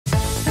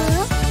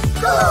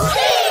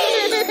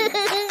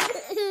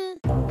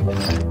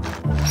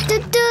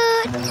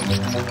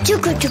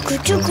Cuku cuku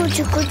cuku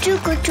cuku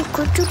cuku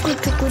cuku cuku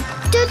cuku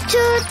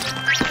tutut.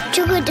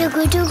 Cuku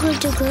cuku cuku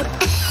cuku.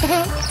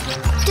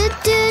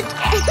 Tutut.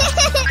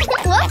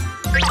 What?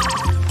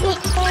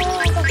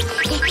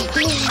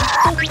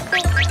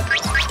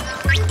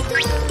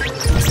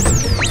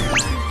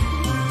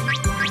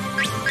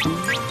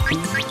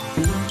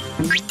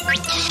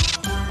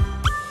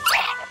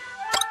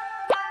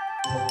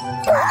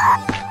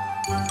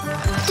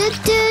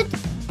 Tutut.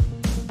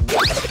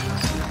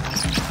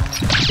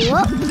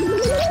 What?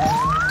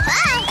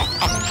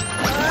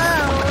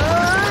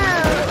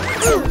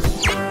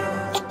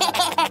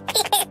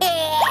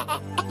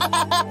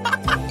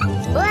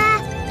 Wah,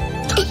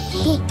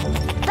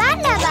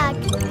 panda bak.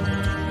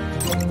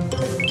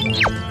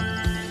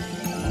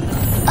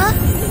 Oh,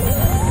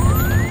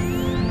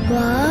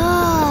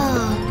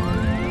 wow,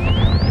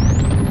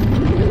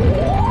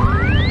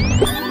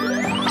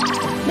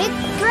 big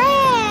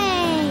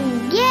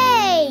brain,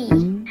 yay!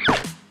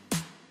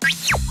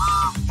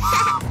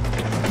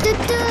 Tut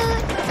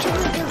tut,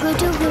 cuku cuku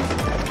cuku,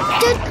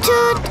 tut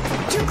tut,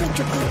 cuku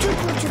cuku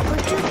cuku cuku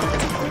cuku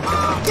cuku,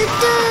 tut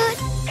tut.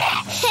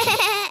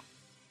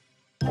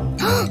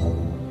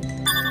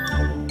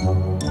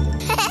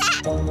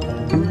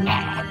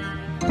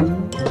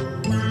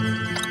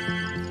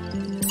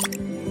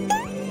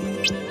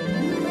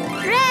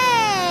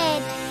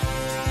 Red.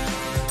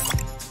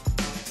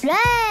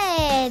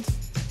 Red.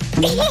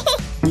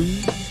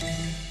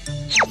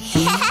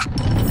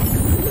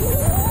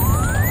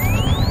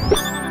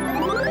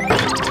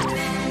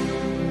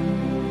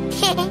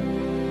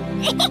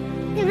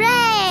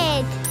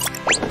 Red.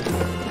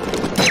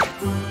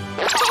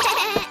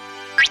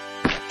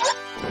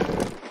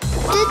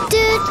 Tut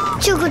tut.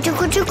 Cuku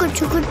cuku cuku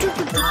cuku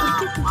cuku cuku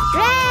cuku.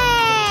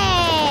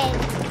 Red.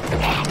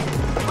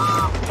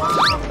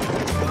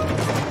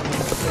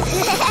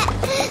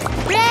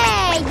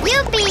 Red.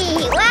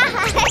 Yuppie. Wah.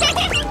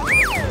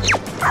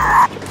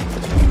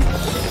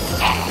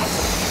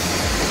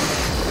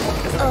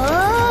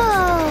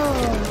 Oh.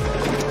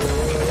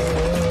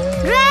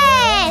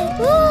 Red.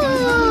 Woo.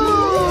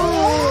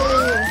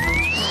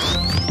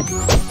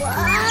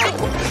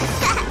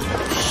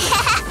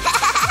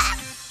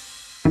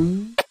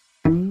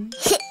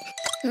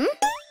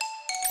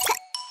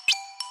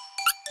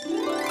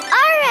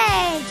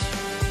 Orange.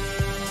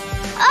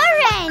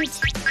 Orange.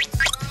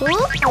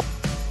 Ooh.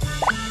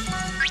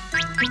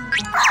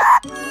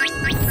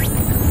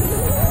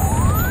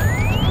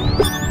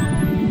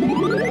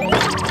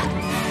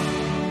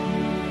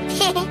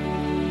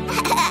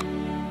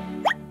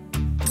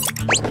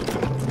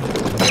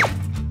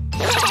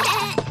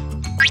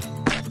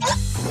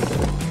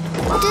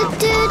 Tut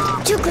tut.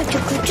 Cuku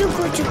cuku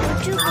cuku cuku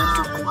cuku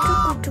cuku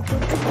cuku cuku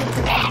cuku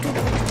cuku.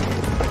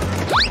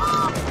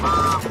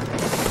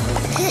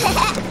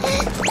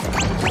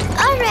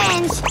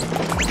 Orange.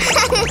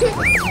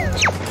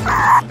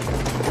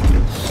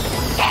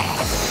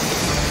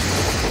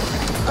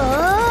 Oh.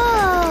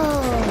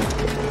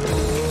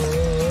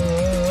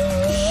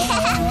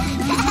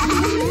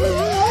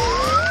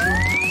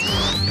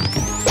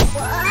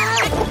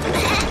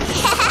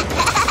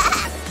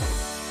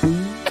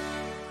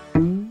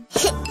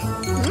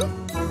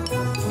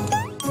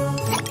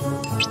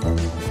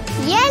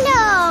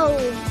 Yellow.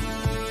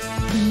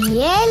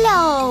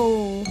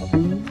 Yellow.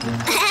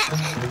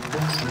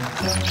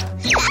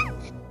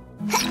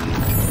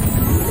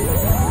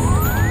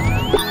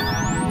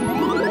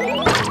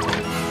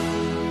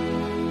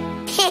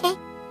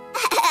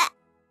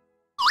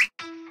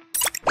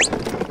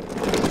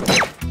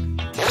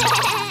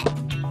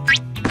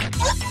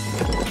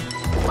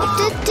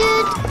 Tut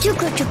tut.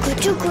 Cuku cuku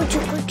cuku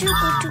cuku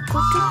cuku cuku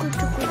cuku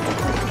cuku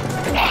cuku.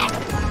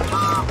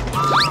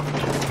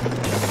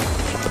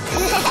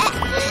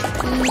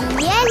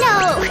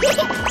 Yellow.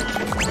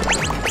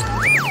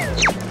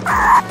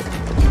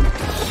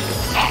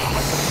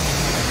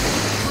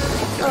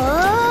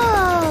 Oh.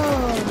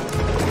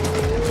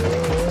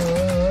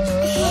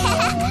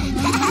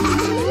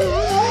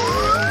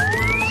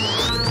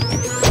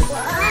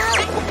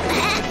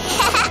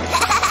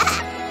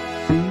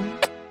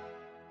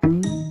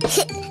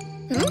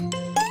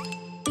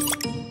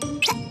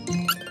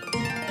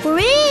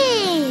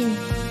 Green.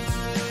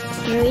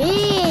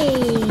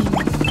 Green.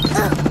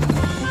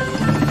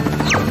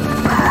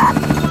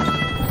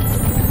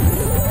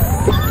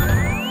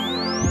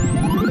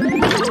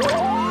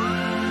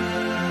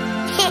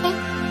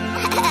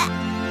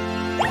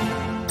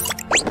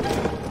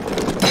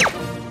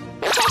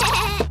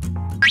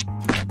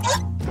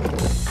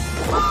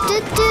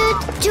 Tut tut.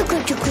 Cuku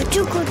cuku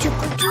cuku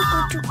cuku cuku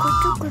cuku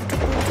cuku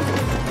cuku.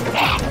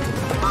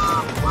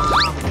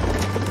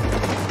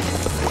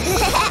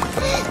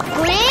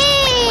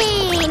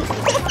 Green.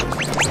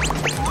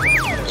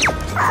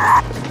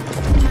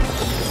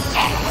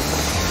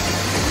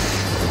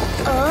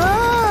 Oh.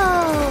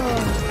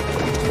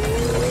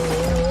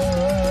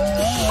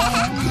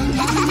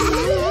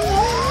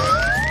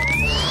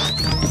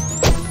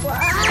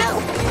 Wow.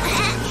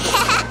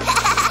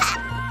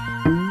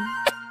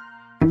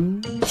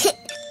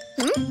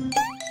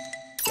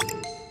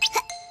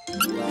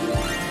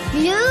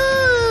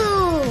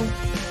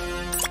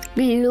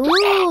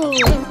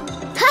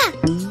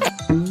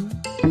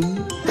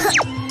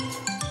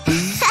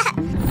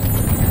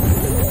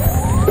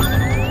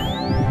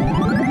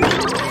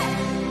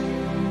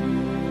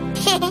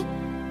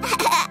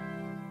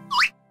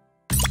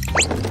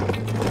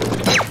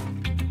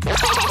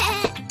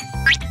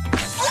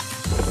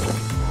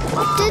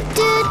 Toot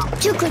toot.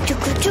 Chuku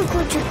chuku chuku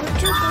chuku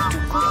chuku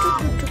chuku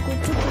chuku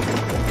chuku.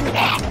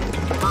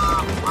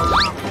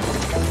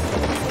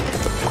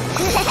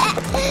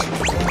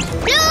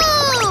 Blue.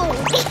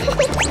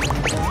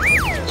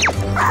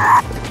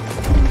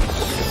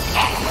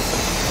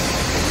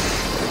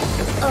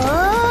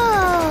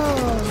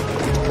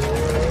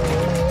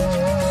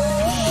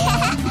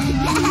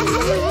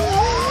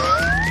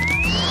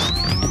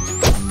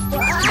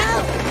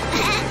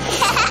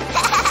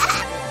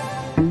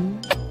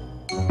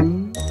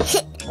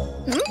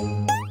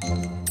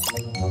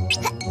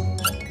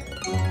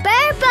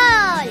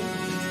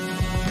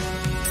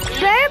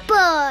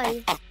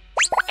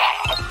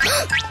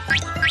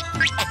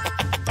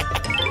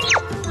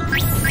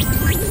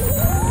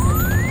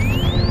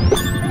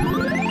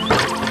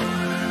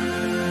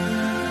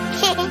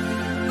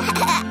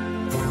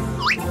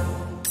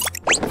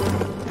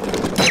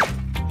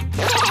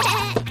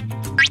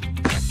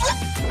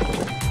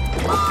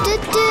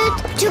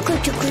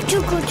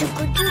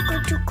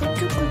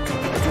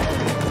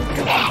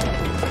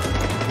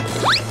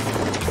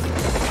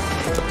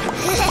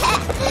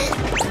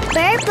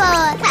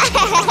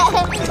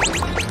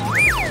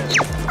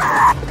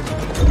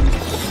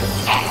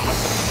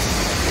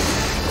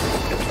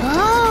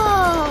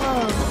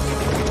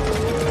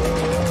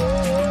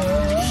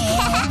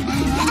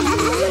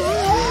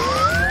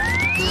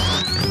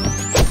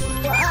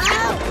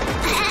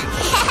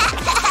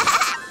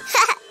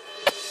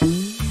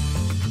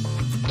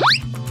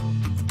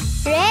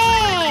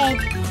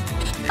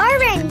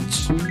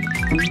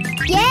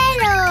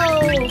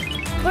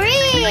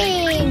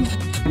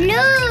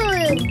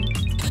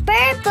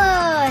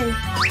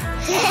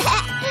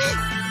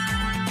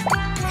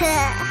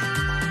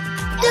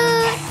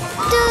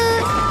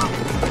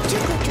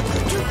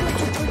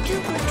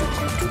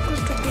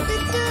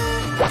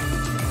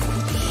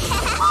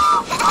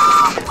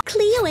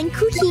 Cleo and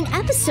Cuquin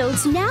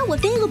episodes now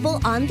available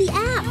on the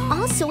app.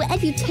 Also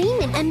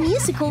edutainment and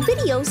musical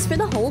videos for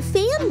the whole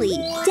family.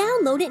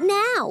 Download it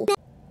now.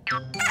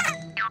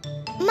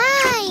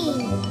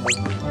 Mine!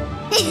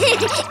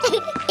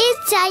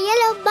 It's a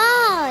yellow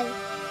ball.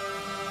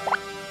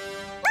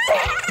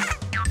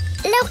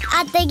 Look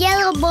at the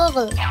yellow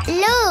ball.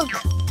 Look!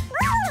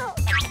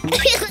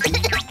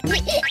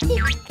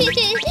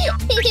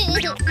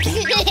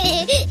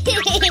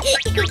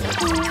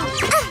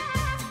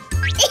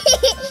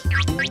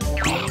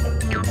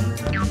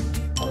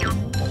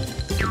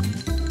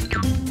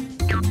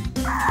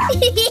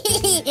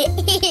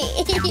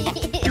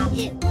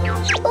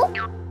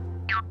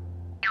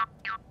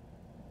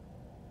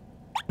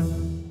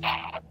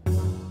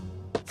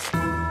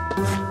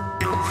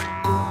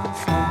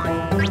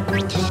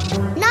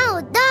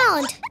 No,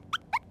 don't!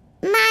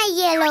 My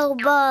yellow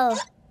ball.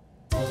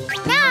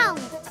 No!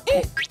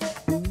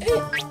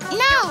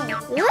 No!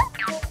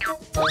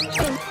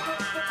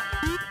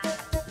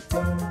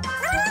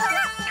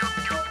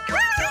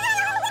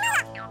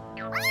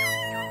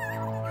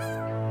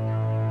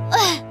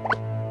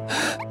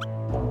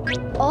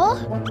 Oh?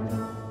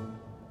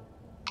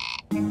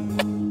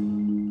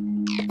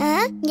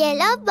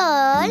 Yellow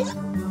ball?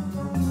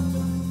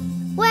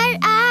 Where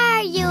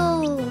are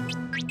you?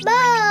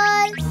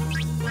 Ball?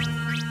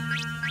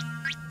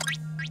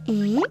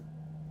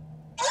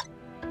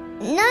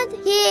 Not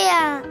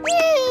here.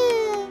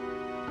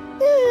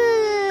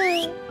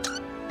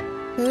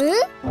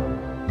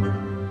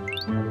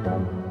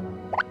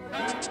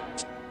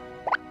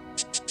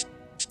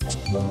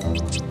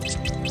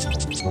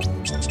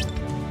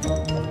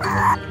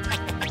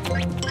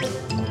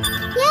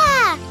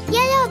 Yeah,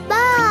 yellow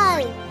ball.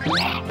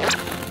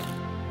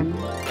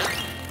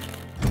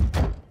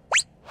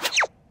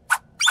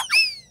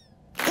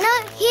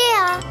 Not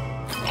here.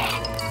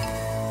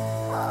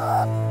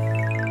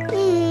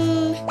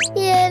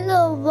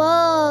 Yellow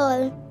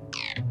ball.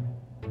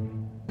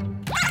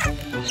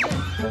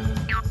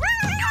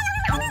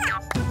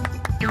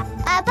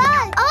 A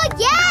ball. Oh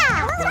yeah.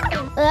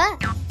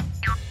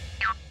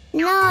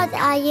 Not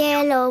a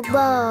yellow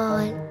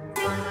ball.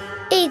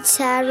 It's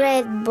a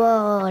red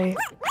ball.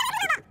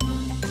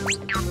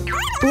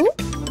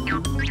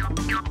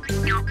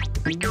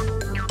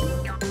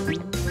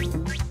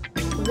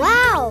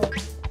 Wow!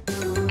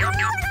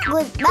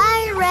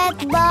 Goodbye, red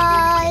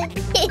ball.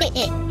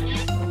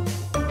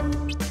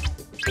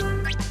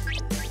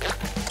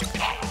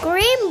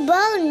 Green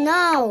ball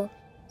now.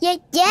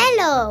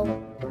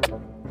 Yellow.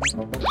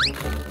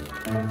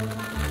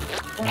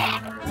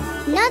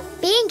 Not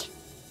pink.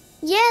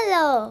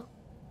 Yellow.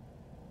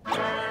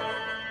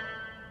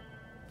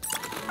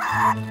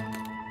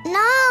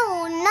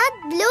 No, not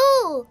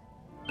blue.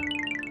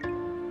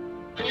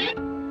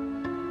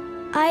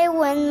 I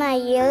want my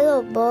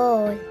yellow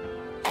ball.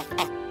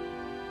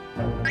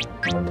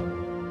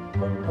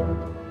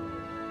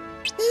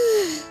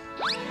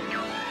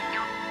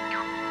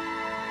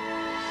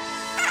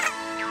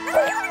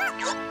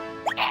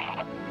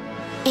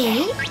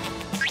 Eh?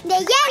 The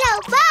yellow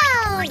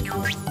ball!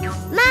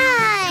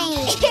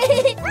 Mine!